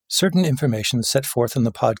Certain information set forth in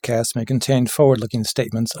the podcast may contain forward-looking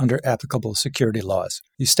statements under applicable security laws.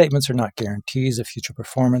 These statements are not guarantees of future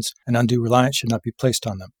performance, and undue reliance should not be placed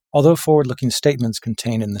on them. Although forward-looking statements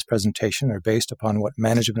contained in this presentation are based upon what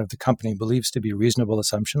management of the company believes to be reasonable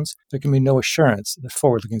assumptions, there can be no assurance that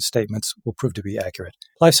forward-looking statements will prove to be accurate.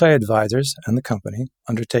 LifeSci Advisors and the company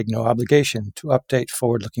undertake no obligation to update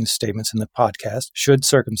forward-looking statements in the podcast should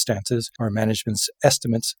circumstances or management's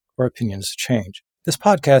estimates or opinions change. This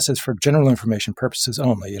podcast is for general information purposes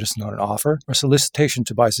only. It is not an offer or solicitation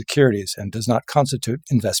to buy securities and does not constitute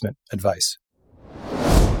investment advice.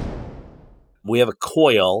 We have a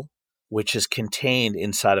coil which is contained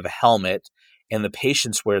inside of a helmet, and the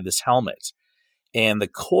patients wear this helmet. And the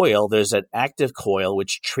coil, there's an active coil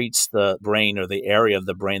which treats the brain or the area of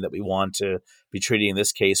the brain that we want to be treating. In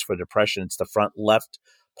this case, for depression, it's the front left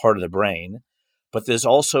part of the brain. But there's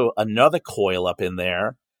also another coil up in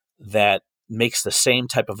there that makes the same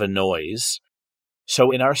type of a noise.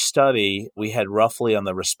 So in our study, we had roughly on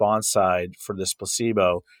the response side for this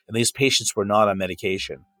placebo, and these patients were not on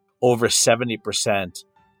medication, over 70%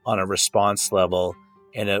 on a response level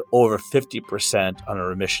and over 50% on a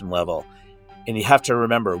remission level. And you have to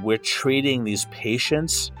remember, we're treating these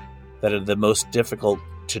patients that are the most difficult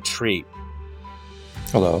to treat.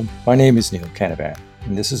 Hello, my name is Neil Canavan,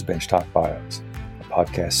 and this is Benchtop Bios,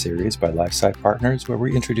 podcast series by LifeSci Partners, where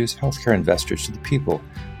we introduce healthcare investors to the people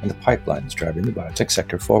and the pipelines driving the biotech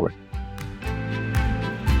sector forward.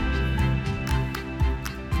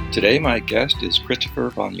 Today, my guest is Christopher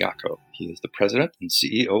von Jako. He is the president and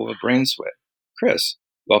CEO of BrainsWay. Chris,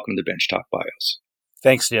 welcome to Benchtop Bios.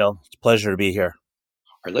 Thanks, Neil. It's a pleasure to be here.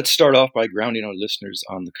 All right, let's start off by grounding our listeners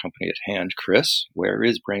on the company at hand. Chris, where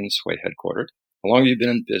is BrainsWay headquartered? How long have you been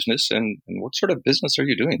in business, and what sort of business are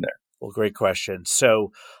you doing there? Well, great question.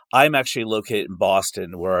 So I'm actually located in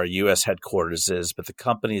Boston, where our U.S. headquarters is, but the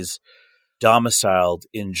company's domiciled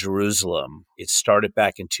in Jerusalem. It started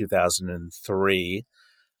back in 2003,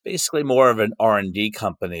 basically more of an R&D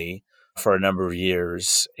company for a number of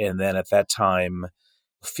years. And then at that time,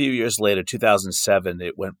 a few years later, 2007,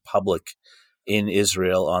 it went public in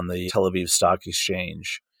Israel on the Tel Aviv Stock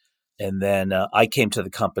Exchange. And then I came to the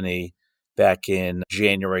company back in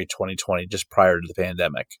January 2020, just prior to the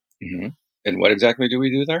pandemic. Mm-hmm. And what exactly do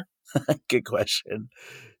we do there? Good question.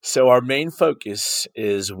 So our main focus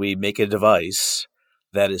is we make a device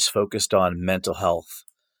that is focused on mental health.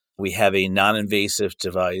 We have a non-invasive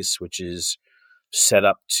device, which is set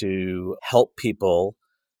up to help people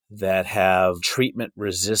that have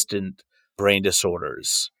treatment-resistant brain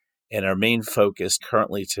disorders. And our main focus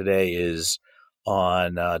currently today is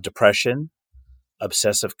on depression,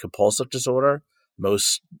 obsessive-compulsive disorder,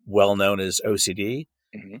 most well-known as OCD,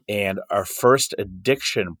 and our first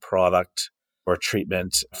addiction product or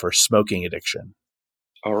treatment for smoking addiction.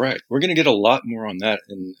 All right. We're going to get a lot more on that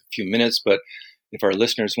in a few minutes, but if our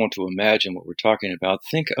listeners want to imagine what we're talking about,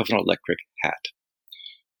 think of an electric hat.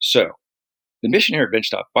 So, the mission here at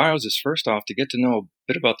Benchtop Bios is first off to get to know a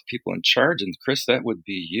bit about the people in charge, and Chris, that would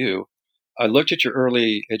be you. I looked at your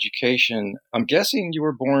early education. I'm guessing you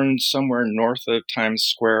were born somewhere north of Times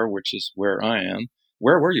Square, which is where I am.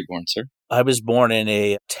 Where were you born, sir? I was born in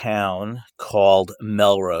a town called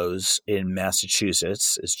Melrose in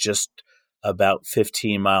Massachusetts. It's just about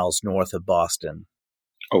 15 miles north of Boston.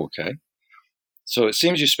 Okay. So it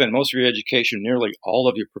seems you spent most of your education, nearly all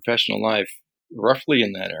of your professional life, roughly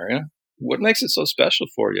in that area. What makes it so special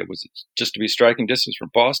for you? Was it just to be striking distance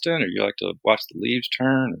from Boston, or you like to watch the leaves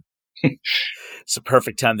turn? It's a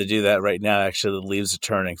perfect time to do that right now. Actually, the leaves are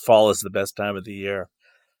turning. Fall is the best time of the year.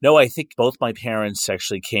 No, I think both my parents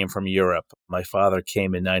actually came from Europe. My father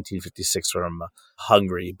came in 1956 from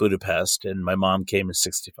Hungary, Budapest, and my mom came in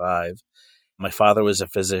 65. My father was a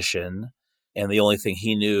physician, and the only thing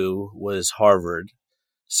he knew was Harvard.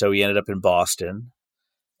 So he ended up in Boston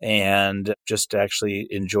and just actually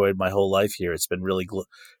enjoyed my whole life here. It's been really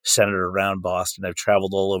centered around Boston. I've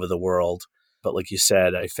traveled all over the world. But like you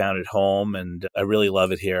said, I found it home, and I really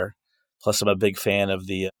love it here. Plus, I'm a big fan of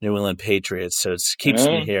the New England Patriots, so it keeps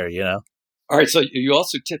me here, you know? All right, so you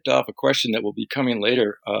also tipped off a question that will be coming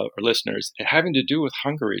later, our listeners, having to do with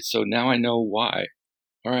Hungary. So now I know why.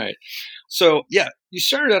 All right. So, yeah, you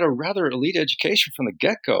started at a rather elite education from the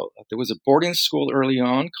get-go. There was a boarding school early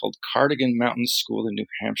on called Cardigan Mountain School in New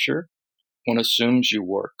Hampshire. One assumes you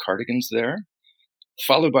wore cardigans there.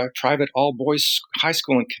 Followed by a private all-boys high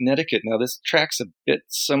school in Connecticut. Now, this tracks a bit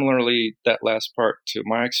similarly, that last part, to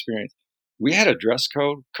my experience. We had a dress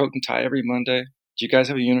code, coat and tie every Monday. Do you guys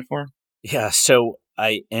have a uniform? Yeah, so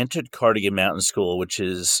I entered Cardigan Mountain School, which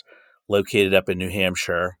is located up in New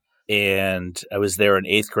Hampshire, and I was there in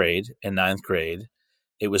 8th grade and 9th grade.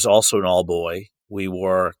 It was also an all boy. We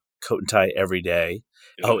wore coat and tie every day.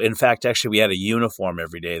 Yeah. Oh, in fact, actually, we had a uniform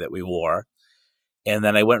every day that we wore. And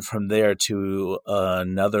then I went from there to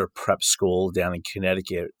another prep school down in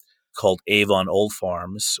Connecticut called Avon Old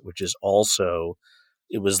Farms, which is also,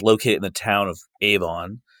 it was located in the town of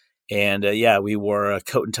Avon. And we wore a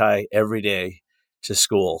coat and tie every day to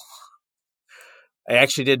school. I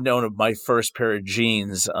actually didn't own my first pair of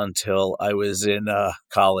jeans until I was in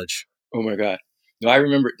college. Oh my God. No, I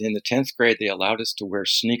remember in the 10th grade, they allowed us to wear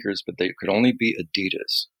sneakers, but they could only be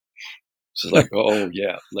Adidas. So it's like, oh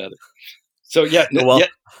yeah, leather. So yeah. Well,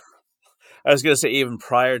 I was going to say, even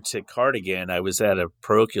prior to Cardigan, I was at a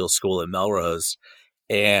parochial school in Melrose,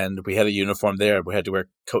 and we had a uniform there. We had to wear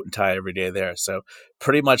coat and tie every day there. So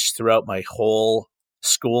pretty much throughout my whole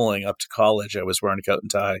schooling up to college, I was wearing a coat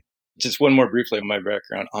and tie. Just one more briefly on my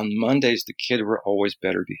background. On Mondays, the kids were always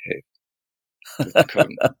better behaved with the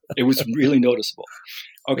coat. It was really noticeable.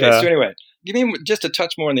 Okay, So anyway, give me just a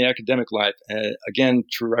touch more in the academic life. Again,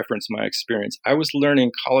 to reference my experience, I was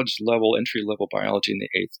learning college-level, entry-level biology in the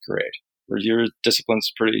 8th grade. Were your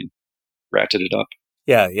disciplines pretty ratcheted up?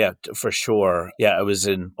 Yeah, for sure. Yeah, I was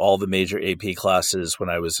in all the major AP classes when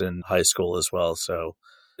I was in high school as well. So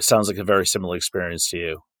it sounds like a very similar experience to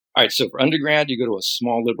you. All right, so for undergrad, you go to a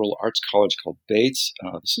small liberal arts college called Bates.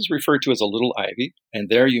 This is referred to as a Little Ivy, and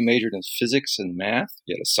there you majored in physics and math.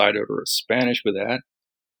 You had a side order of Spanish with that,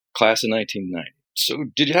 class in 1990. So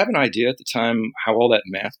did you have an idea at the time how all that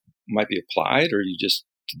math might be applied, or did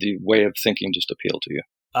the way of thinking just appeal to you?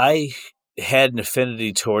 I had an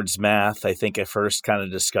affinity towards math. I think I first kind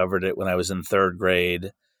of discovered it when I was in 3rd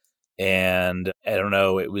grade. And I don't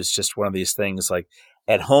know, it was just one of these things like,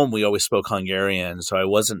 at home, we always spoke Hungarian, so I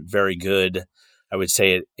wasn't very good, I would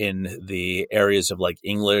say, in the areas of like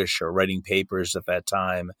English or writing papers at that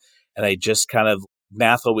time. And I just kind of,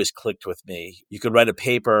 math always clicked with me. You could write a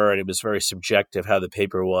paper and it was very subjective how the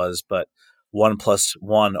paper was, but 1 +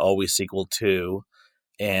 1 always equaled 2.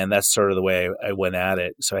 And that's sort of the way I went at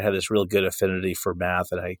it. So I had this real good affinity for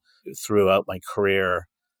math, and I, throughout my career,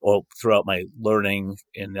 or throughout my learning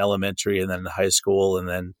in elementary and then in high school and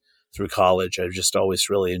then through college, I've just always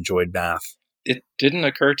really enjoyed math. It didn't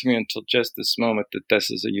occur to me until just this moment that this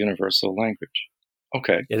is a universal language.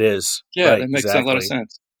 Okay. It is. Yeah, right, that makes exactly. a lot of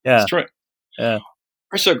sense. Yeah. That's right. Yeah.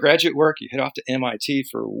 So graduate work, you head off to MIT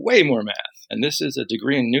for way more math. And this is a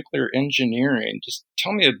degree in nuclear engineering. Just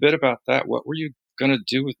tell me a bit about that. What were you going to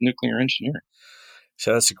do with nuclear engineering?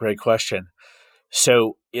 So that's a great question.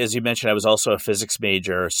 So as you mentioned, I was also a physics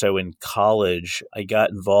major. So in college, I got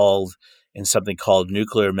involved in something called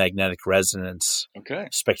nuclear magnetic resonance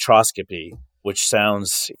spectroscopy, which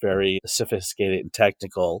sounds very sophisticated and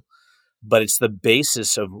technical, but it's the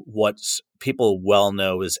basis of what people well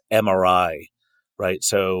know as MRI, right?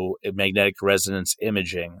 So magnetic resonance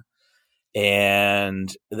imaging.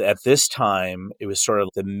 And at this time, it was sort of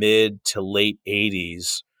the mid to late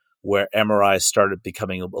 80s where MRI started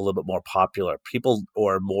becoming a little bit more popular. People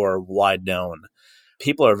are more wide known.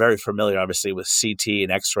 People are very familiar, obviously, with CT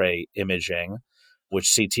and X-ray imaging,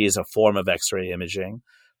 which CT is a form of X-ray imaging.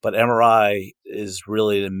 But MRI is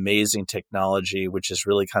really an amazing technology, which has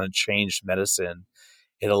really kind of changed medicine.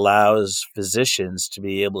 It allows physicians to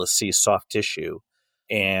be able to see soft tissue.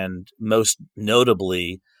 And most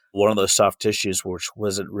notably, one of those soft tissues which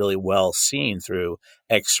wasn't really well seen through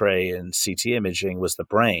X-ray and CT imaging was the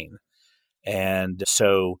brain. And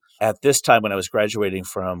so at this time when I was graduating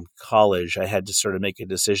from college, I had to sort of make a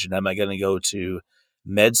decision. Am I going to go to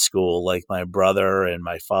med school like my brother and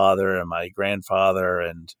my father and my grandfather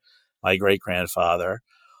and my great-grandfather?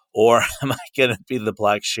 Or am I going to be the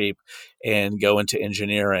black sheep and go into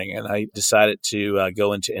engineering? And I decided to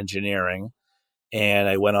go into engineering. And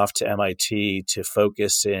I went off to MIT to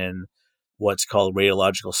focus in what's called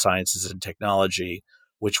radiological sciences and technology,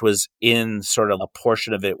 which was in sort of a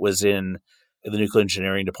portion of it was in the nuclear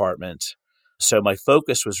engineering department. So my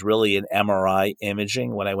focus was really in MRI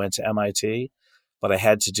imaging when I went to MIT, but I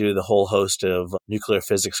had to do the whole host of nuclear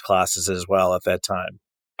physics classes as well at that time.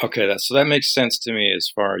 Okay, so that makes sense to me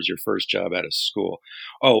as far as your first job out of school.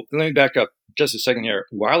 Oh, let me back up just a second here.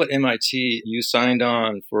 While at MIT, you signed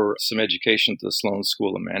on for some education to the Sloan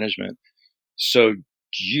School of Management. So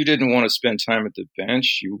you didn't want to spend time at the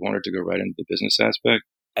bench. You wanted to go right into the business aspect.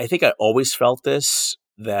 I think I always felt this,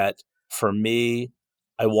 that for me,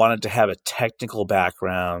 I wanted to have a technical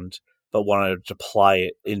background, but wanted to apply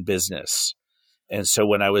it in business. And so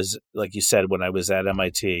when I was, like you said, when I was at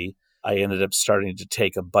MIT, I ended up starting to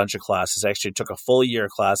take a bunch of classes. I actually took a full year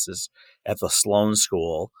of classes at the Sloan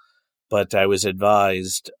School, but I was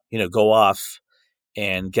advised, go off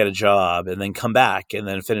and get a job and then come back and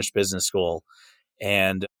then finish business school.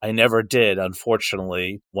 And I never did,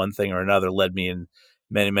 unfortunately. One thing or another led me in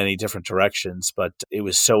many, many different directions, but it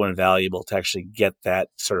was so invaluable to actually get that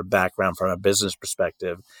sort of background from a business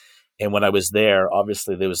perspective. And when I was there,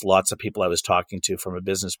 obviously there was lots of people I was talking to from a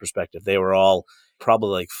business perspective. They were all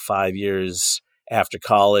probably like 5 years after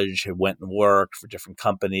college, had went and worked for different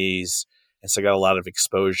companies. And so I got a lot of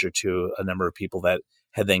exposure to a number of people that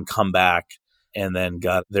had then come back and then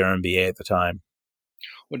got their MBA at the time.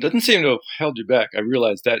 Well, it doesn't seem to have held you back. I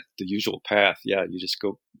realized that the usual path, you just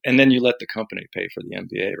go, and then you let the company pay for the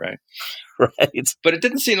MBA, right? Right. But it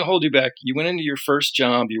didn't seem to hold you back. You went into your first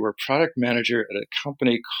job. You were product manager at a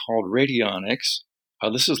company called Radionics.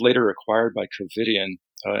 This was later acquired by Covidien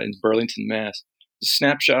in Burlington, Mass. A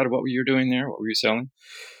snapshot of what you were doing there? What were you selling?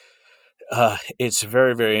 It's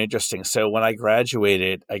very, very interesting. So when I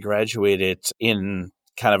graduated in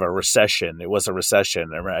kind of a recession. It was a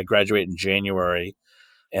recession. I graduated in January,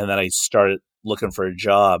 and then I started looking for a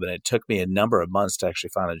job, and it took me a number of months to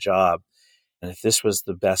actually find a job. And if this was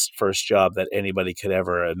the best first job that anybody could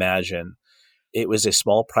ever imagine, it was a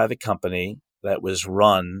small private company that was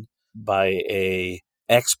run by a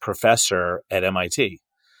ex-professor at MIT.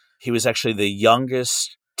 He was actually the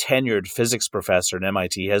youngest tenured physics professor in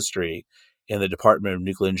MIT history in the Department of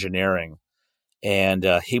Nuclear Engineering. And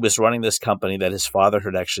he was running this company that his father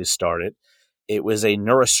had actually started. It was a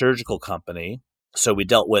neurosurgical company. So we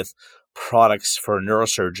dealt with products for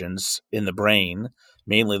neurosurgeons in the brain.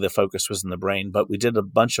 Mainly the focus was in the brain, but we did a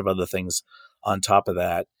bunch of other things on top of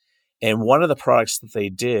that. And one of the products that they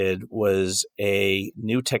did was a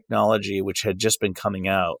new technology which had just been coming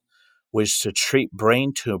out, was to treat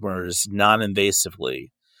brain tumors non-invasively.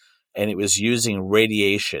 And it was using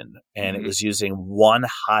radiation, and it was using one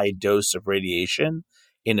high dose of radiation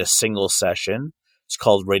in a single session. It's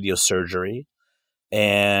called radiosurgery.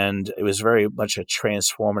 And it was very much a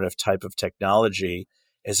transformative type of technology,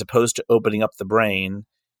 as opposed to opening up the brain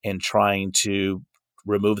and trying to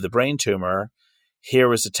remove the brain tumor. Here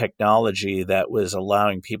was a technology that was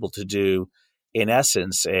allowing people to do, in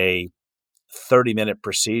essence, a 30-minute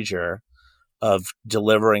procedure of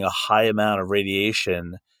delivering a high amount of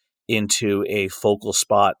radiation into a focal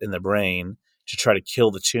spot in the brain to try to kill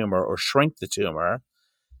the tumor or shrink the tumor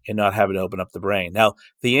and not have it open up the brain. Now,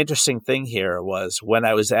 the interesting thing here was when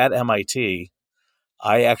I was at MIT,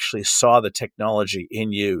 I actually saw the technology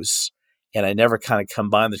in use, and I never kind of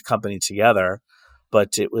combined the company together,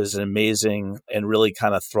 but it was amazing and really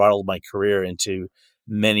kind of throttled my career into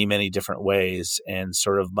many, many different ways, and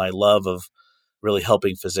sort of my love of really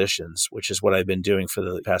helping physicians, which is what I've been doing for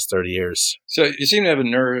the past 30 years. So you seem to have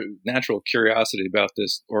a natural curiosity about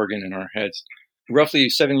this organ in our heads. Roughly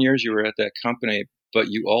 7 years you were at that company, but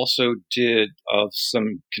you also did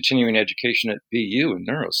some continuing education at BU in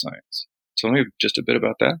neuroscience. Tell me just a bit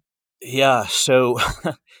about that. Yeah. So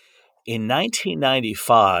in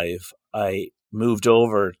 1995, I moved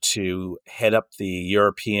over to head up the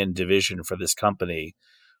European division for this company.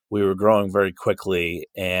 We were growing very quickly,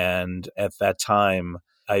 and at that time,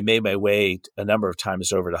 I made my way a number of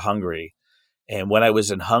times over to Hungary. And when I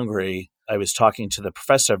was in Hungary, I was talking to the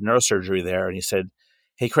professor of neurosurgery there, and he said,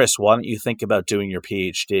 "Hey, Chris, why don't you think about doing your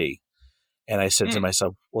PhD?" And I said to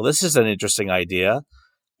myself, well, this is an interesting idea.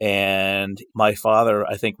 And my father,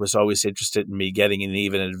 I think, was always interested in me getting an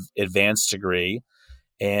even advanced degree.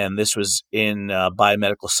 And this was in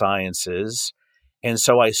biomedical sciences. And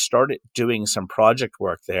so I started doing some project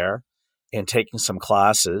work there and taking some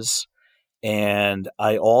classes. And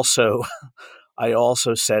I also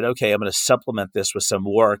said, okay, I'm going to supplement this with some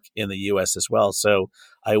work in the U.S. as well. So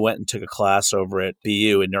I went and took a class over at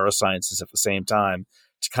BU in neurosciences at the same time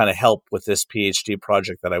to kind of help with this PhD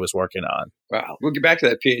project that I was working on. Wow. We'll get back to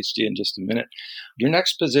that PhD in just a minute. Your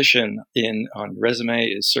next position on resume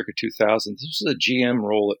is circa 2000. This was a GM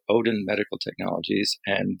role at Odin Medical Technologies,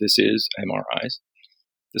 and this is MRIs.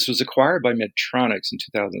 This was acquired by Medtronic in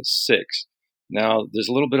 2006. Now, there's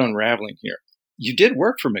a little bit unraveling here. You did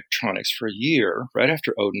work for Medtronic for a year right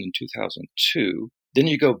after Odin in 2002. Then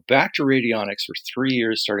you go back to Radionics for 3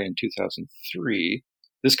 years starting in 2003.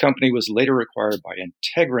 This company was later acquired by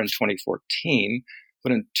Integra in 2014.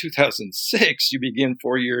 But in 2006, you begin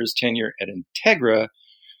 4 years tenure at Integra.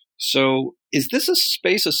 So is this a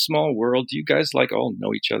space, a small world? Do you guys all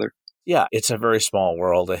know each other? Yeah, it's a very small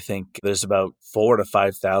world. I think there's about 4,000 to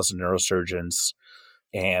 5,000 neurosurgeons.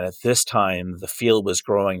 And at this time, the field was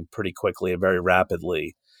growing pretty quickly and very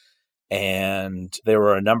rapidly. And there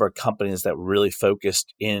were a number of companies that were really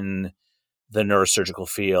focused in the neurosurgical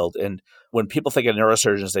field. And when people think of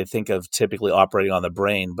neurosurgeons, they think of typically operating on the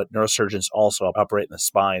brain, but neurosurgeons also operate in the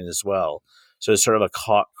spine as well. So it's sort of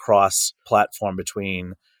a cross platform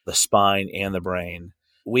between the spine and the brain.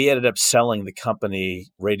 We ended up selling the company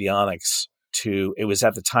Radionics to, it was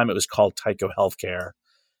at the time it was called Tyco Healthcare,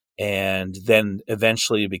 and then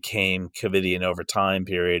eventually became Covidien over time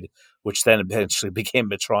period, which then eventually became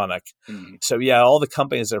Medtronic. Mm-hmm. So yeah, all the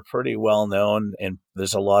companies are pretty well known, and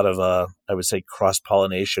there's a lot of, I would say,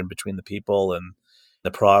 cross-pollination between the people and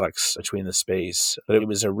the products between the space. But it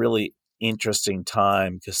was a really interesting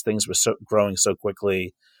time because things were growing so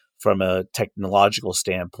quickly from a technological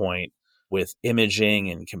standpoint with imaging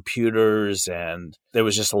and computers, and there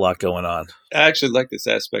was just a lot going on. I actually like this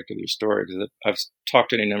aspect of your story because I've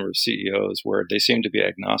talked to any number of CEOs where they seem to be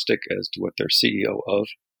agnostic as to what they're CEO of,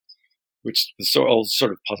 which sort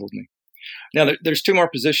of puzzled me. Now, there's two more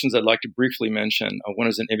positions I'd like to briefly mention. One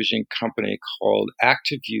is an imaging company called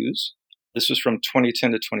ActiveViews. This was from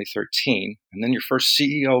 2010 to 2013. And then your first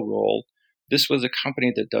CEO role, this was a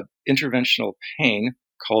company that did interventional pain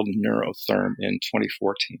called Neurotherm in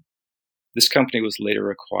 2014. This company was later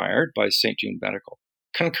acquired by St. Jude Medical.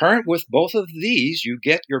 Concurrent with both of these, you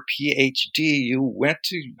get your PhD. You went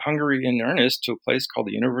to Hungary in earnest to a place called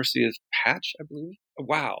the University of Patch, I believe.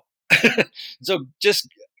 Wow. So just,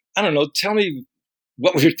 I don't know, tell me,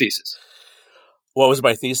 what was your thesis? What was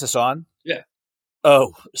my thesis on? Yeah.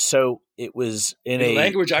 Oh, so it was in a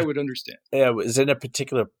language I would understand. Yeah, it was in a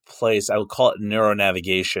particular place. I would call it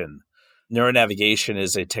neuronavigation. Neuronavigation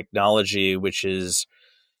is a technology which is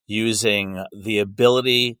using the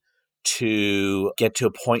ability to get to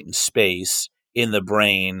a point in space in the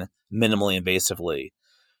brain minimally invasively.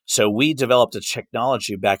 So we developed a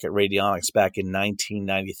technology back at Radionics back in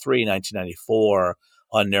 1993, 1994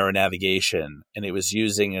 on neuronavigation, and it was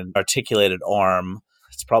using an articulated arm.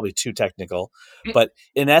 It's probably too technical, but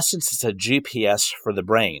in essence, it's a GPS for the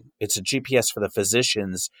brain. It's a GPS for the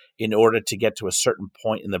physicians in order to get to a certain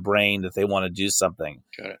point in the brain that they want to do something.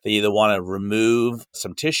 Got it. They either want to remove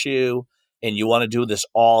some tissue, and you want to do this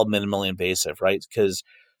all minimally invasive, right? Because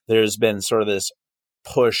there's been sort of this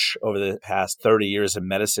push over the past 30 years in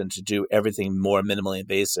medicine to do everything more minimally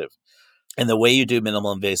invasive. And the way you do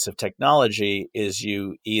minimal invasive technology is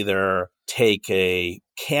you either take a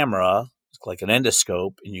camera, like an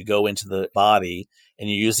endoscope, and you go into the body and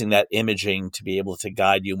you're using that imaging to be able to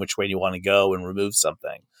guide you in which way you want to go and remove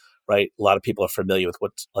something, right? A lot of people are familiar with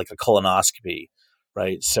what's like a colonoscopy,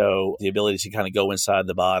 right? So the ability to kind of go inside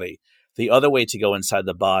the body. The other way to go inside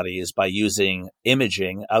the body is by using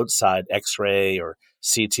imaging outside X-ray or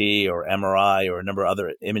CT or MRI or a number of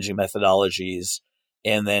other imaging methodologies,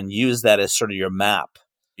 and then use that as sort of your map,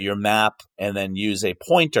 and then use a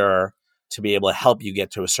pointer to be able to help you get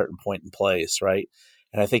to a certain point in place, right?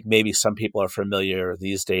 And I think maybe some people are familiar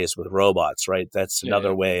these days with robots, right? That's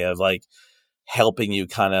another way of like helping you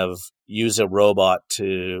kind of use a robot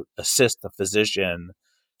to assist the physician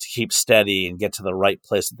to keep steady and get to the right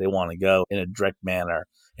place that they want to go in a direct manner,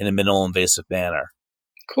 in a minimal invasive manner.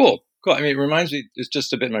 Cool. I mean, it reminds me, it's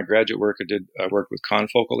just a bit of my graduate work. I worked with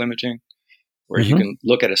confocal imaging, where you can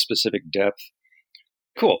look at a specific depth.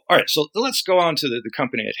 Cool. All right. So let's go on to the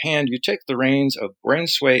company at hand. You take the reins of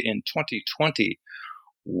BrainsWay in 2020.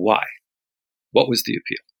 Why? What was the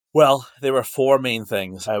appeal? Well, there were four main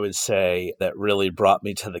things I would say that really brought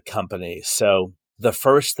me to the company. So the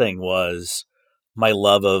first thing was my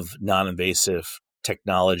love of non-invasive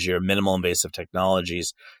technology or minimal invasive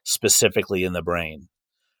technologies, specifically in the brain,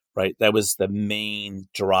 right? That was the main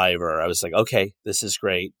driver. I was like, okay, this is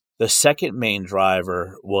great. The second main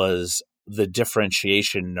driver was the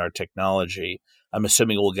differentiation in our technology. I'm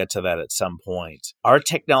assuming we'll get to that at some point. Our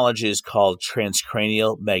technology is called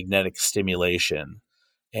Transcranial magnetic stimulation.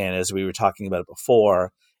 And as we were talking about it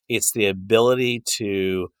before, it's the ability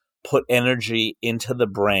to put energy into the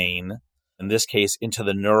brain, in this case, into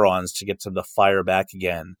the neurons to get them to fire back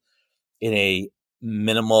again in a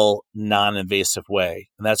minimal, non-invasive way.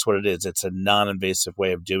 And that's what it is. It's a non-invasive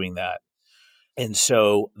way of doing that. And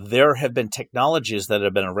so there have been technologies that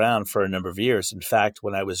have been around for a number of years. In fact,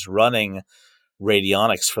 when I was running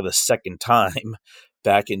Radionics for the second time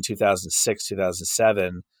back in 2006,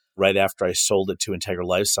 2007, right after I sold it to Integra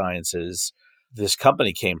Life Sciences, this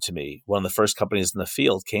company came to me. One of the first companies in the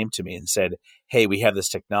field came to me and said, hey, we have this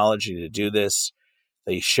technology to do this.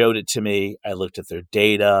 They showed it to me. I looked at their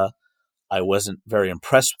data. I wasn't very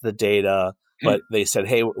impressed with the data, but they said,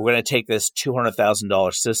 hey, we're going to take this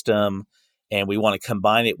 $200,000 system and we want to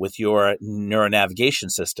combine it with your neuronavigation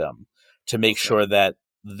system to make sure that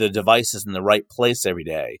the device is in the right place every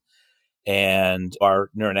day. And our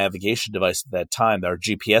neuronavigation device at that time, our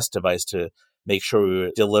GPS device, to make sure we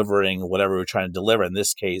were delivering whatever we were trying to deliver. In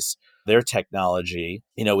this case, their technology,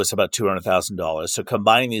 was about $200,000. So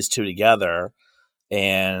combining these two together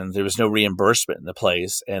and there was no reimbursement in the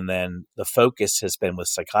place. And then the focus has been with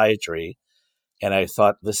psychiatry. And I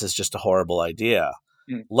thought, this is just a horrible idea.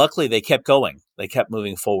 Luckily, they kept going. They kept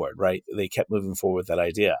moving forward, right? They kept moving forward with that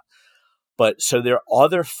idea. But so there are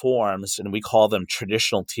other forms, and we call them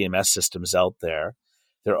traditional TMS systems out there.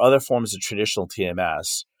 There are other forms of traditional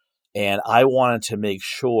TMS. And I wanted to make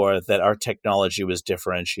sure that our technology was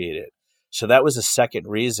differentiated. So that was the second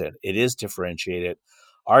reason. It is differentiated.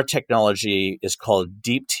 Our technology is called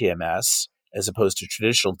deep TMS as opposed to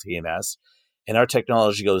traditional TMS. And our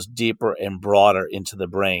technology goes deeper and broader into the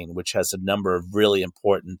brain, which has a number of really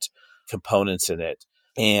important components in it.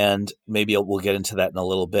 And maybe we'll get into that in a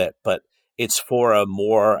little bit, but it's for a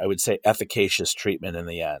more, I would say, efficacious treatment in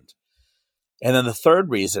the end. And then the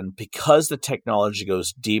third reason, because the technology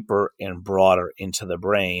goes deeper and broader into the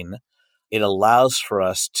brain, it allows for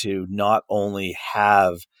us to not only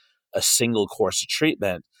have a single course of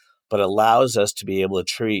treatment, but allows us to be able to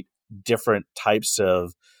treat different types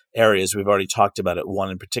of areas. We've already talked about it. One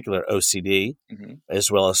in particular, OCD,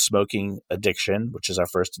 as well as smoking addiction, which is our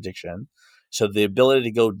first addiction. So the ability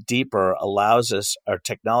to go deeper allows us, our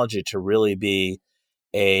technology, to really be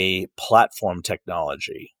a platform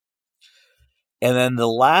technology. And then the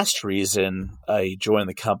last reason I joined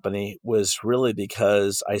the company was really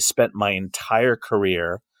because I spent my entire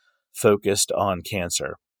career focused on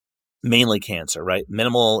cancer, mainly cancer, right?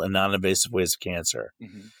 Minimal and non-invasive ways of cancer.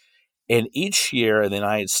 And each year in the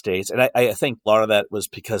United States, and I think a lot of that was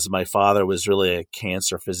because my father was really a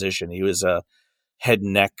cancer physician. He was a head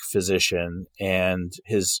and neck physician, and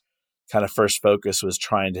his kind of first focus was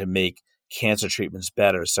trying to make cancer treatments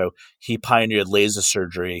better. So he pioneered laser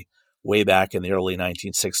surgery way back in the early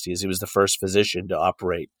 1960s. He was the first physician to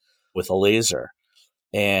operate with a laser,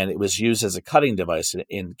 and it was used as a cutting device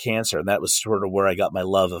in cancer. And that was sort of where I got my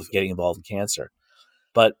love of getting involved in cancer.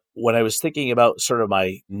 But when I was thinking about sort of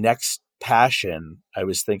my next passion, I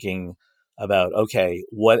was thinking about, okay,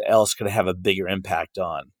 what else could I have a bigger impact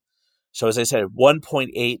on? So as I said,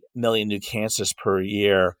 1.8 million new cancers per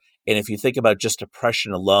year. And if you think about just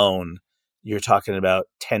depression alone, you're talking about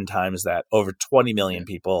 10 times that. Over 20 million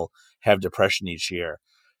people have depression each year.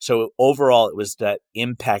 So overall, it was that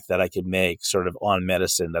impact that I could make sort of on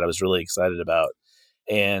medicine that I was really excited about.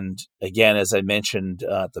 And again, as I mentioned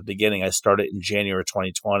at the beginning, I started in January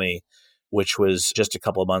 2020, which was just a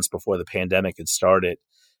couple of months before the pandemic had started.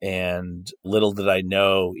 And little did I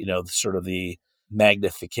know, sort of the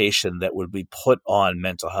magnification that would be put on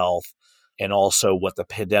mental health, and also what the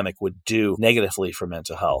pandemic would do negatively for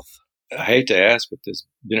mental health. I hate to ask, but there's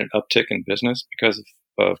been an uptick in business because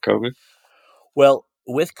of COVID? Well,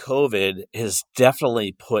 with COVID has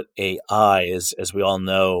definitely put a eye, as we all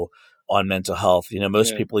know, on mental health.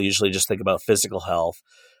 Most people usually just think about physical health.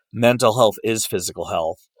 Mental health is physical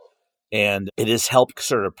health, and it has helped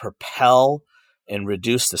sort of propel and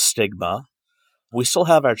reduce the stigma. We still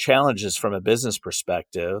have our challenges from a business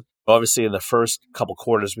perspective. Obviously, in the first couple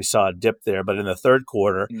quarters, we saw a dip there, but in the third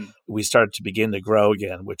quarter, we started to begin to grow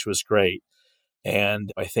again, which was great.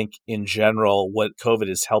 And I think in general, what COVID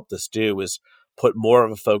has helped us do is put more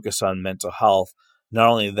of a focus on mental health. Not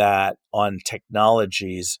only that, on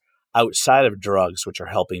technologies outside of drugs, which are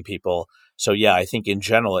helping people. So yeah, I think in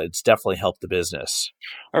general, it's definitely helped the business.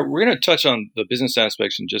 All right, we're going to touch on the business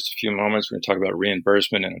aspects in just a few moments. We're going to talk about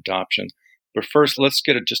reimbursement and adoption. But first, let's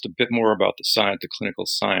get just a bit more about the science, the clinical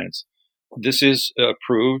science. This is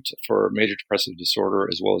approved for major depressive disorder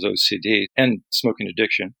as well as OCD and smoking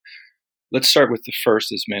addiction. Let's start with the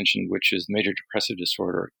first, as mentioned, which is major depressive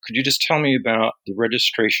disorder. Could you just tell me about the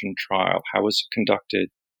registration trial? How was it conducted?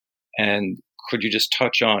 And could you just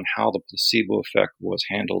touch on how the placebo effect was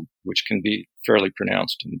handled, which can be fairly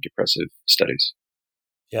pronounced in depressive studies?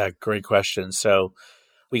 Yeah, great question. So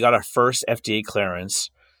we got our first FDA clearance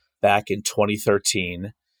back in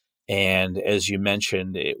 2013. And as you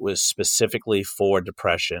mentioned, it was specifically for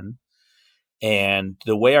depression. And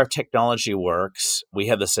the way our technology works, we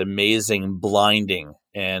have this amazing blinding,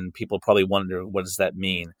 and people probably wonder, what does that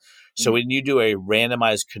mean? So when you do a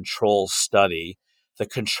randomized control study, the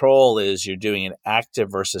control is you're doing an active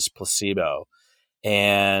versus placebo,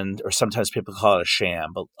 or sometimes people call it a sham,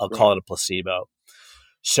 but I'll call it a placebo.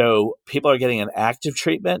 So people are getting an active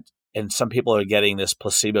treatment, and some people are getting this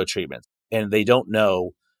placebo treatment, and they don't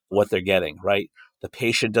know what they're getting, right? The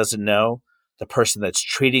patient doesn't know. The person that's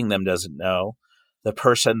treating them doesn't know. The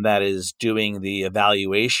person that is doing the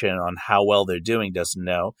evaluation on how well they're doing doesn't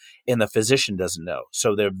know. And the physician doesn't know.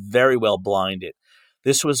 So they're very well blinded.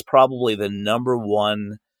 This was probably the number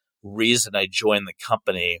one reason I joined the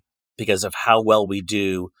company, because of how well we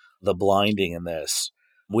do the blinding in this.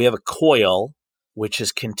 We have a coil which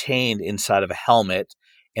is contained inside of a helmet,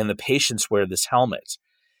 and the patients wear this helmet.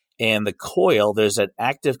 And the coil, there's an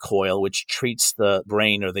active coil which treats the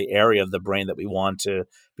brain or the area of the brain that we want to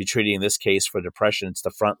be treating. In this case, for depression, it's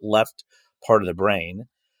the front left part of the brain.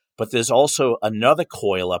 But there's also another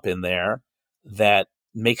coil up in there that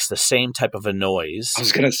makes the same type of a noise. I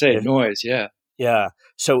was going to say noise, yeah. Yeah.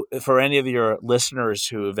 So for any of your listeners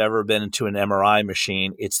who have ever been into an MRI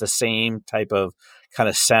machine, it's the same type of kind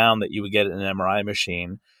of sound that you would get in an MRI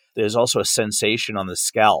machine. There's also a sensation on the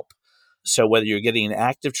scalp. So whether you're getting an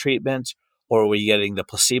active treatment or we're getting the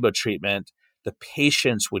placebo treatment, the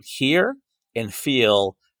patients would hear and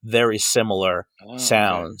feel very similar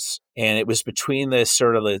sounds. Okay. And it was between this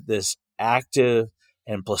sort of this active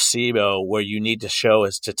and placebo where you need to show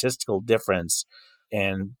a statistical difference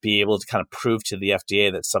and be able to kind of prove to the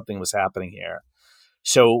FDA that something was happening here.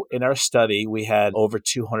 So in our study, we had over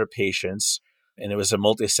 200 patients, and it was a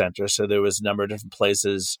multi-center. So there was a number of different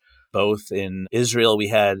places, both in Israel, we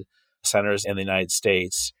had centers in the United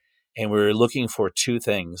States, and we were looking for two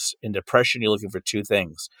things. In depression, you're looking for two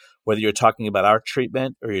things. Whether you're talking about our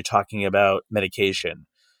treatment or you're talking about medication,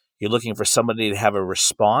 you're looking for somebody to have a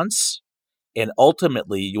response, and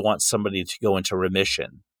ultimately you want somebody to go into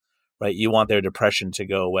remission, right? You want their depression to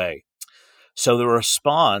go away. So the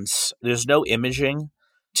response, there's no imaging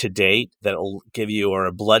to date that will give you, or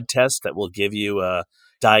a blood test that will give you a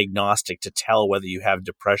diagnostic to tell whether you have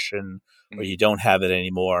depression or you don't have it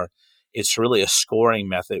anymore. It's really a scoring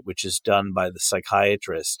method, which is done by the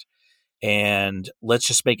psychiatrist. And let's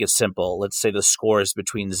just make it simple. Let's say the score is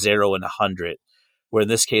between 0 and 100, where in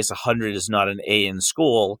this case, 100 is not an A in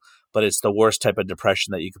school, but it's the worst type of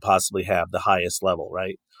depression that you could possibly have, the highest level,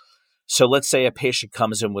 right? So let's say a patient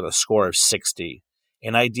comes in with a score of 60,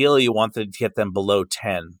 and ideally you want to get them below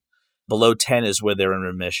 10. Below 10 is where they're in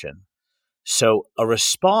remission. So a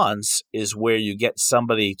response is where you get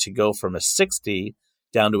somebody to go from a 60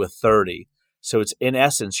 down to a 30. So it's, in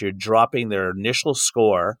essence, you're dropping their initial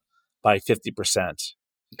score by 50%.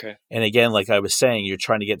 Okay. And again, like I was saying, you're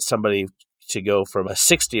trying to get somebody to go from a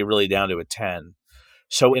 60 really down to a 10.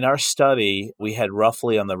 So in our study, we had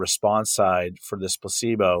roughly on the response side for this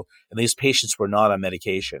placebo, and these patients were not on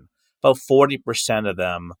medication, about 40% of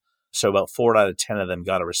them, so about 4 out of 10 of them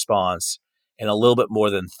got a response, and a little bit more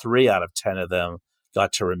than 3 out of 10 of them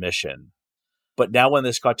got to remission. But now when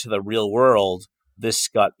this got to the real world, this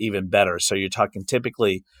got even better. So you're talking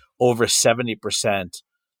typically over 70%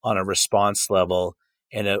 on a response level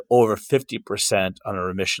and over 50% on a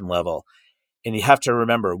remission level. And you have to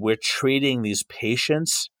remember, we're treating these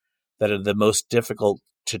patients that are the most difficult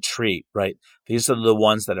to treat, right? These are the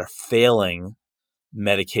ones that are failing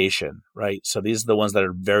medication, right? So these are the ones that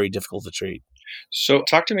are very difficult to treat. So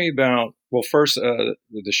talk to me about, well, first, the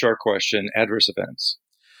short question, adverse events.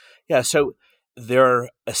 Yeah, so there are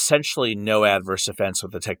essentially no adverse events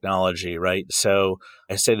with the technology, right? So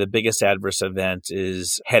I say the biggest adverse event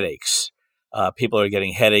is headaches. People are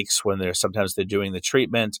getting headaches when sometimes they're doing the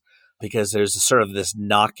treatment because there's sort of this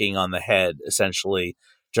knocking on the head, essentially,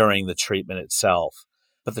 during the treatment itself.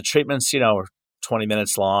 But the treatments, are 20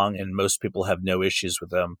 minutes long, and most people have no issues with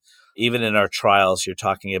them. Even in our trials, you're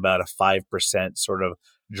talking about a 5% sort of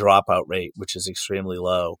dropout rate, which is extremely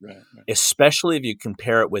low, right. Especially if you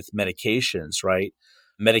compare it with medications, right?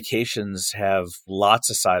 Medications have lots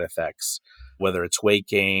of side effects, whether it's weight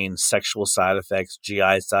gain, sexual side effects,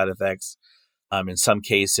 GI side effects. In some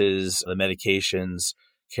cases, the medications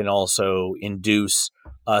can also induce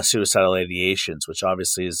suicidal ideations, which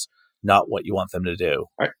obviously is not what you want them to do.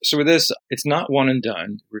 All right. So with this, it's not one and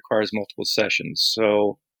done. It requires multiple sessions.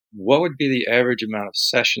 So what would be the average amount of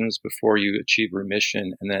sessions before you achieve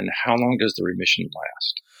remission? And then how long does the remission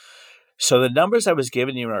last? So the numbers I was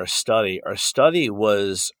giving you in our study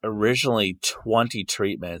was originally 20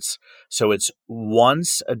 treatments. So it's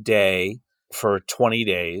once a day for 20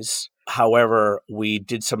 days. However, we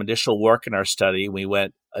did some additional work in our study. We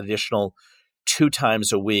went additional 2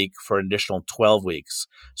 times a week for an additional 12 weeks.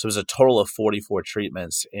 So it was a total of 44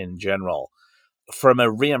 treatments in general. From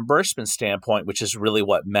a reimbursement standpoint, which is really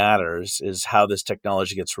what matters, is how this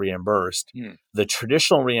technology gets reimbursed. The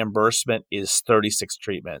traditional reimbursement is 36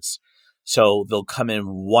 treatments. So they'll come in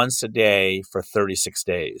once a day for 36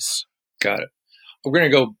 days. Got it. We're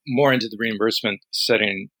going to go more into the reimbursement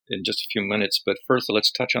setting in just a few minutes, but first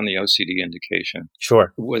let's touch on the OCD indication.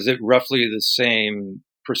 Sure. Was it roughly the same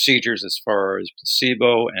procedures as far as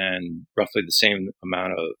placebo and roughly the same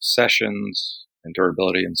amount of sessions and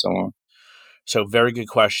durability and so on? So very good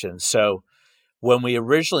question. So when we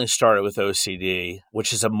originally started with OCD,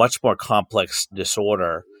 which is a much more complex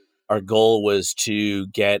disorder, our goal was to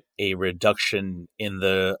get a reduction in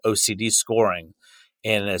the OCD scoring.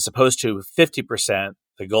 And as opposed to 50%,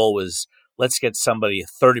 the goal was let's get somebody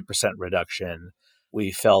a 30% reduction.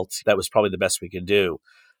 We felt that was probably the best we could do.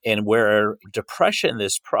 And where depression,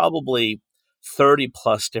 there's probably 30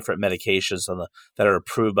 plus different medications that are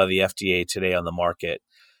approved by the FDA today on the market.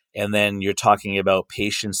 And then you're talking about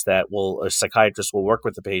patients a psychiatrist will work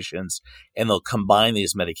with the patients and they'll combine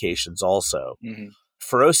these medications also. Mm-hmm.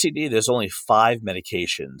 For OCD, there's only 5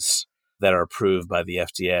 medications that are approved by the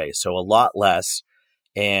FDA. So a lot less.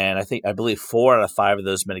 And I believe 4 out of 5 of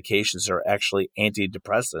those medications are actually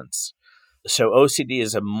antidepressants. So OCD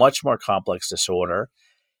is a much more complex disorder.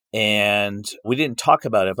 And we didn't talk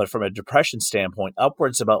about it, but from a depression standpoint,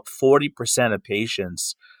 upwards about 40% of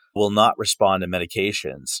patients will not respond to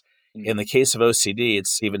medications. In the case of OCD,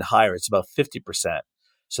 it's even higher. It's about 50%.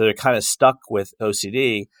 So they're kind of stuck with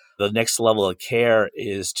OCD. The next level of care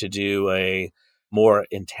is to do a more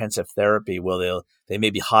intensive therapy where they may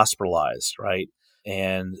be hospitalized, right?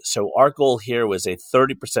 And so our goal here was a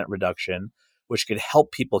 30% reduction, which could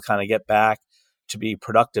help people kind of get back to be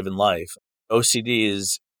productive in life. OCD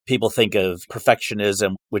is, people think of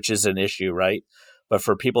perfectionism, which is an issue, right? But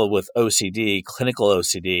for people with OCD, clinical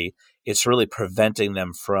OCD, it's really preventing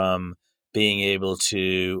them from being able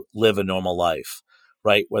to live a normal life,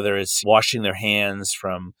 right? Whether it's washing their hands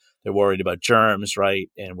they're worried about germs, right?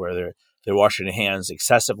 And where they're washing their hands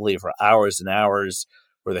excessively for hours and hours,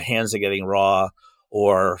 where their hands are getting raw,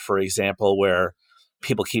 or for example, where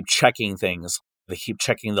people keep checking things. They keep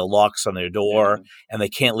checking the locks on their door and they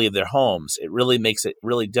can't leave their homes. It really makes it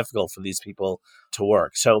really difficult for these people to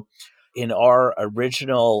work. So in our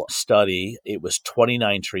original study, it was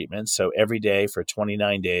 29 treatments. So every day for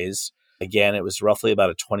 29 days. Again, it was roughly about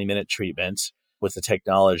a 20-minute treatment with the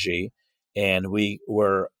technology. And we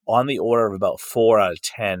were on the order of about 4 out of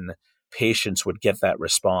 10 patients would get that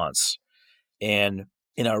response. And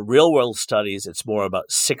in our real world studies, it's more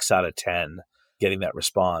about 6 out of 10 getting that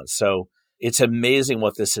response. So it's amazing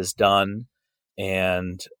what this has done.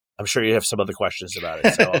 And I'm sure you have some other questions about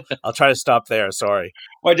it. So I'll try to stop there. Sorry.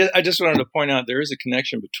 Well, I just wanted to point out there is a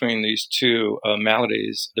connection between these two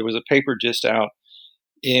maladies. There was a paper just out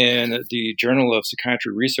in the Journal of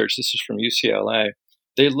Psychiatry Research. This is from UCLA.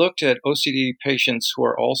 They looked at OCD patients who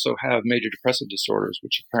also have major depressive disorders,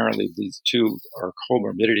 which apparently these two are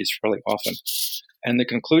comorbidities fairly often. And the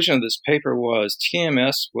conclusion of this paper was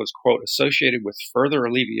TMS was, quote, associated with further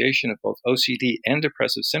alleviation of both OCD and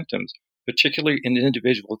depressive symptoms, particularly in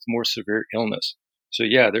individuals with more severe illness. So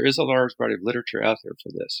yeah, there is a large body of literature out there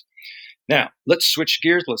for this. Now, let's switch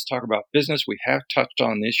gears. Let's talk about business. We have touched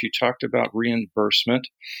on this. You talked about reimbursement.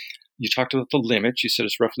 You talked about the limits. You said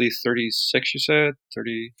it's roughly 36, you said?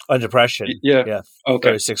 30? On depression. Yeah. Okay.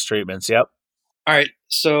 36 treatments. Yep. All right.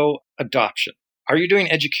 So adoption. Are you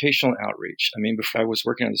doing educational outreach? I mean, before I was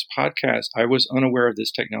working on this podcast, I was unaware of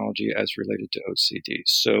this technology as related to OCD.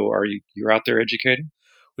 So you're out there educating?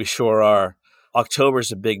 We sure are. October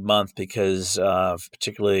is a big month because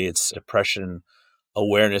particularly it's Depression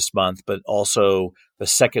Awareness Month, but also the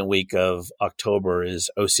second week of October is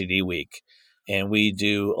OCD week. And we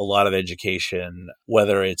do a lot of education,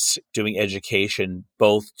 whether it's doing education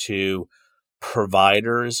both to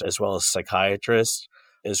providers as well as psychiatrists,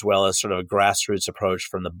 as well as sort of a grassroots approach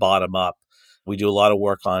from the bottom up. We do a lot of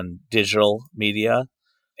work on digital media,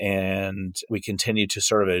 and we continue to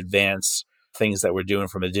sort of advance things that we're doing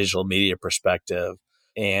from a digital media perspective.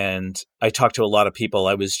 And I talked to a lot of people.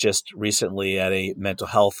 I was just recently at a mental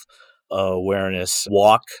health awareness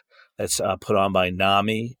walk that's put on by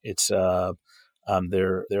NAMI. It's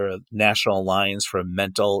they're a National Alliance for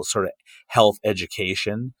Mental sort of Health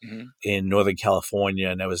Education in Northern California,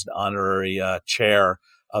 and I was an honorary chair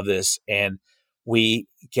of this. And we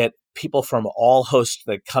get people from all hosts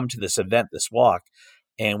that come to this event, this walk,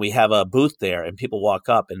 and we have a booth there, and people walk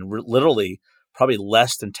up, and literally probably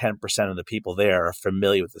less than 10% of the people there are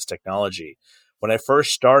familiar with this technology. When I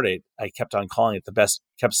first started, I kept on calling it the best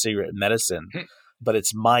kept secret in medicine, but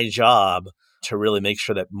it's my job to really make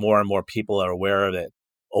sure that more and more people are aware of it.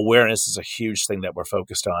 Awareness is a huge thing that we're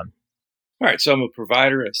focused on. All right, so I'm a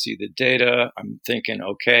provider. I see the data. I'm thinking,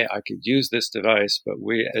 okay, I could use this device, but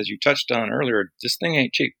as you touched on earlier, this thing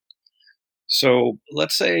ain't cheap. So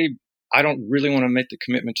let's say I don't really want to make the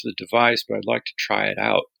commitment to the device, but I'd like to try it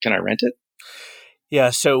out. Can I rent it? Yeah,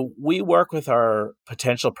 so we work with our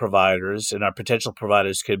potential providers, and our potential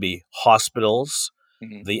providers could be hospitals,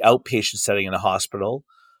 the outpatient setting in a hospital.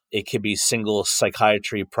 It could be single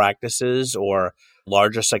psychiatry practices or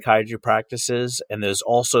larger psychiatry practices. And there's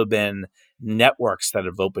also been networks that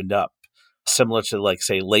have opened up, similar to like,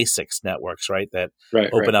 say, LASIK networks, right? That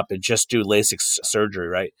open up and just do LASIK surgery,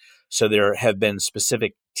 right? So there have been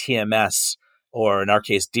specific TMS or in our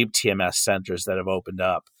case, deep TMS centers that have opened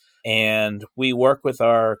up. And we work with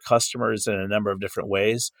our customers in a number of different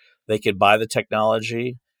ways. They could buy the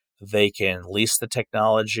technology, they can lease the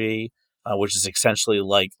technology, which is essentially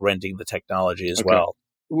like renting the technology as well.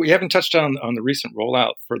 We haven't touched on the recent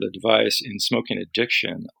rollout for the device in smoking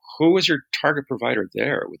addiction. Who was your target provider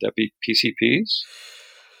there? Would that be PCPs?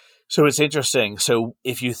 So it's interesting. So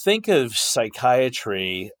if you think of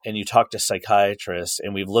psychiatry and you talk to psychiatrists,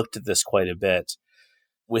 and we've looked at this quite a bit,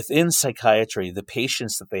 within psychiatry, the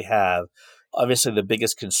patients that they have, obviously the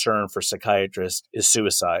biggest concern for psychiatrists is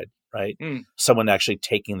suicide, right? Someone actually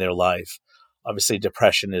taking their life. Obviously,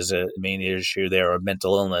 depression is a main issue there, or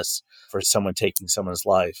mental illness for someone taking someone's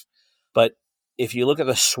life. But if you look at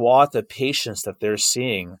the swath of patients that they're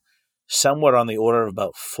seeing, somewhat on the order of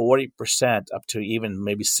about 40% up to even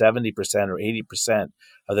maybe 70% or 80%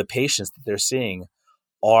 of the patients that they're seeing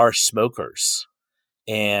are smokers.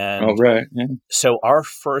 And so our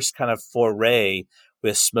first kind of foray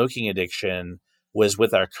with smoking addiction was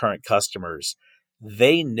with our current customers.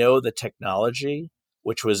 They know the technology,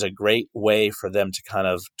 which was a great way for them to kind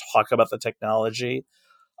of talk about the technology.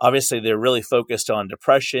 Obviously, they're really focused on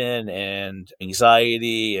depression and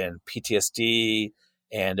anxiety and PTSD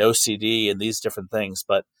and OCD and these different things,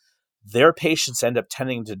 but their patients end up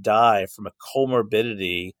tending to die from a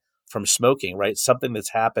comorbidity from smoking, right? Something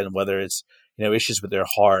that's happened, whether it's issues with their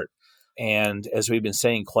heart. And as we've been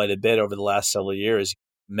saying quite a bit over the last several years,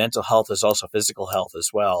 mental health is also physical health as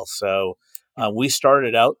well. So we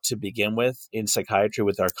started out to begin with in psychiatry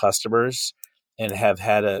with our customers and have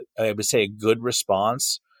had I would say, a good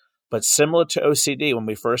response. But similar to OCD, when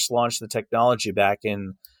we first launched the technology back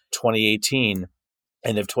in 2018,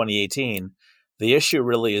 end of 2018, the issue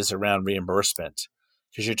really is around reimbursement,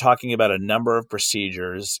 because you're talking about a number of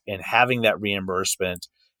procedures, and having that reimbursement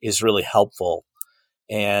is really helpful.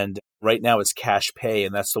 And right now it's cash pay,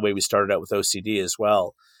 and that's the way we started out with OCD as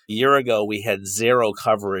well. A year ago, we had zero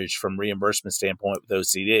coverage from reimbursement standpoint with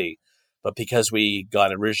OCD. But because we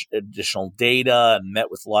got additional data and met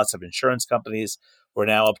with lots of insurance companies, we're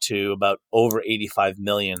now up to about over 85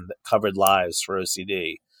 million covered lives for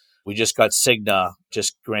OCD. We just got Cigna,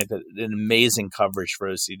 just granted an amazing coverage for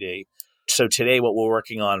OCD. So today, what we're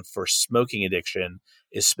working on for smoking addiction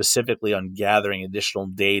is specifically on gathering additional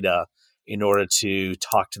data in order to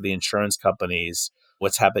talk to the insurance companies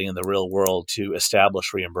what's happening in the real world to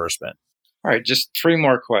establish reimbursement. All right, just three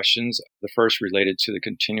more questions. The first related to the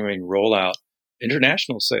continuing rollout.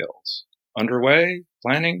 International sales, underway,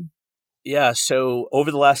 planning? Yeah, so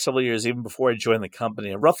over the last several years, even before I joined the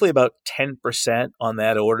company, roughly about 10% on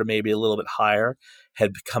that order, maybe a little bit higher,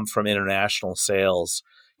 had come from international sales.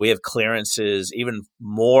 We have clearances, even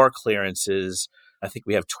more clearances. I think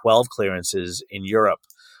we have 12 clearances in Europe.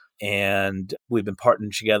 And we've been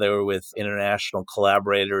partnering together with international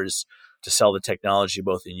collaborators to sell the technology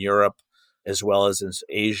both in Europe as well as in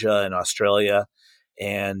Asia and Australia.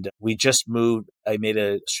 And we just moved. I made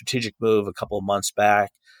a strategic move a couple of months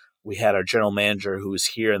back. We had our general manager who was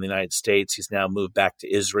here in the United States. He's now moved back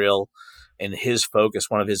to Israel. And his focus,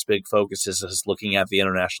 one of his big focuses, is looking at the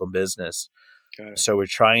international business. So we're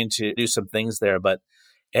trying to do some things there. But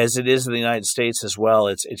as it is in the United States as well,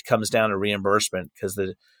 it comes down to reimbursement, because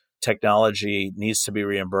the technology needs to be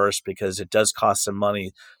reimbursed because it does cost some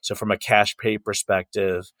money. So from a cash pay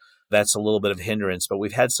perspective, that's a little bit of a hindrance. But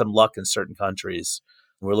we've had some luck in certain countries.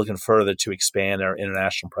 We're looking further to expand our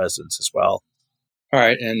international presence as well. All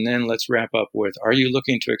right, and then let's wrap up with, are you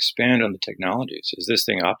looking to expand on the technologies? Is this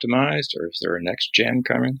thing optimized, or is there a next gen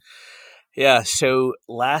coming? Yeah, so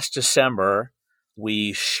last December,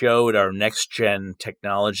 we showed our next gen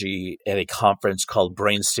technology at a conference called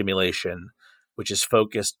Brain Stimulation, which is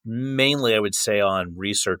focused mainly, I would say, on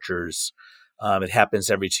researchers. It happens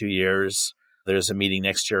every 2 years. There's a meeting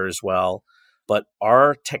next year as well. But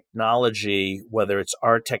our technology, whether it's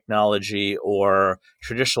our technology or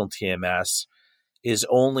traditional TMS, is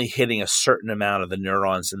only hitting a certain amount of the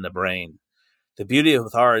neurons in the brain. The beauty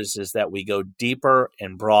with ours is that we go deeper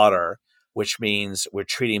and broader, which means we're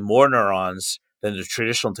treating more neurons than the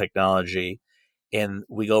traditional technology. And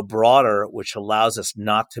we go broader, which allows us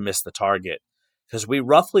not to miss the target. Because we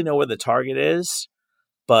roughly know where the target is,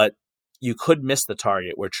 but you could miss the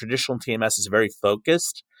target, where traditional TMS is very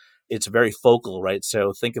focused. It's very focal, right?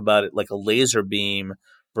 So think about it like a laser beam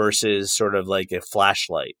versus sort of like a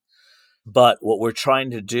flashlight. But what we're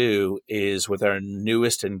trying to do is, with our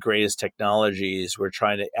newest and greatest technologies, we're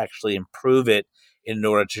trying to actually improve it in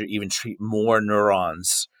order to even treat more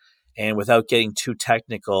neurons. And without getting too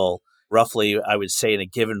technical, roughly, I would say in a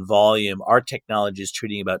given volume, our technology is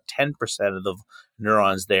treating about 10% of the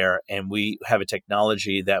neurons there. And we have a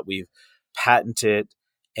technology that we've patent it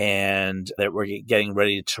and that we're getting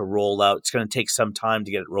ready to roll out. It's going to take some time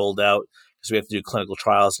to get it rolled out because we have to do clinical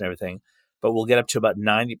trials and everything. But we'll get up to about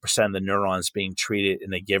 90% of the neurons being treated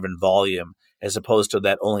in a given volume as opposed to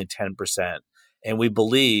that only 10%. And we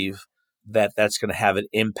believe that that's going to have an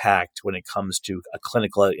impact when it comes to a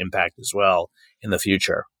clinical impact as well in the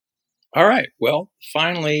future. All right. Well,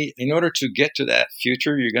 finally, in order to get to that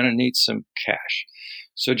future, you're going to need some cash.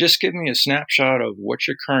 So just give me a snapshot of what's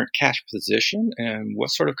your current cash position and what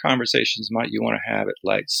sort of conversations might you want to have at,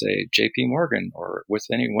 like, say, JP Morgan or with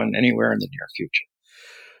anyone anywhere in the near future.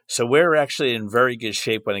 So we're actually in very good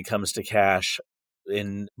shape when it comes to cash.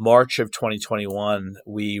 In March of 2021,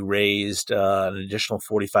 we raised an additional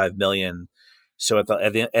 $45 million. So at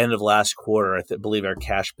the end of last quarter, I believe our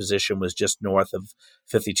cash position was just north of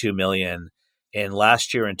 $52 million. And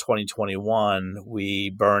last year in 2021, we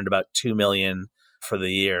burned about $2 million for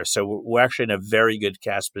the year. So we're actually in a very good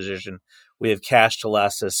cash position. We have cash to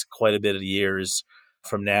last us quite a bit of years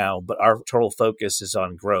from now, but our total focus is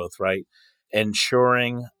on growth, right?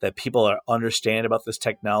 Ensuring that people understand about this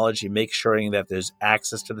technology, make sure that there's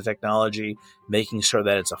access to the technology, making sure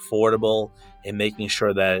that it's affordable, and making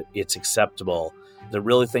sure that it's acceptable. The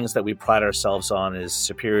really things that we pride ourselves on is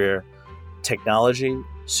superior technology,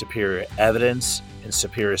 superior evidence, and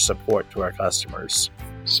superior support to our customers.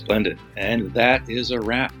 Splendid. And that is a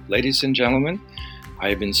wrap. Ladies and gentlemen, I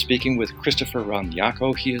have been speaking with Christopher von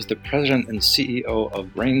Jako. He is the president and CEO of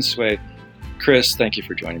BrainsWay. Chris, thank you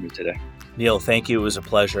for joining me today. Neil, thank you. It was a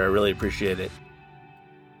pleasure. I really appreciate it.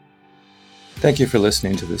 Thank you for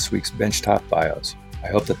listening to this week's Benchtop Bios. I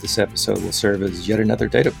hope that this episode will serve as yet another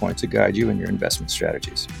data point to guide you in your investment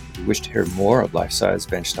strategies. If you wish to hear more of life-size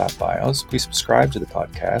Benchtop Bios, please subscribe to the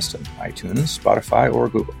podcast on iTunes, Spotify, or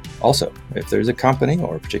Google. Also, if there's a company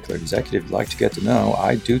or a particular executive you'd like to get to know,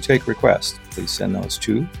 I do take requests. Please send those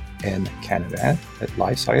to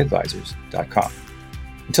ncanavan@lifesciadvisors.com.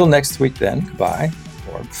 Until next week then, goodbye.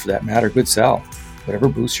 Or for that matter, good sell, whatever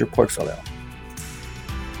boosts your portfolio.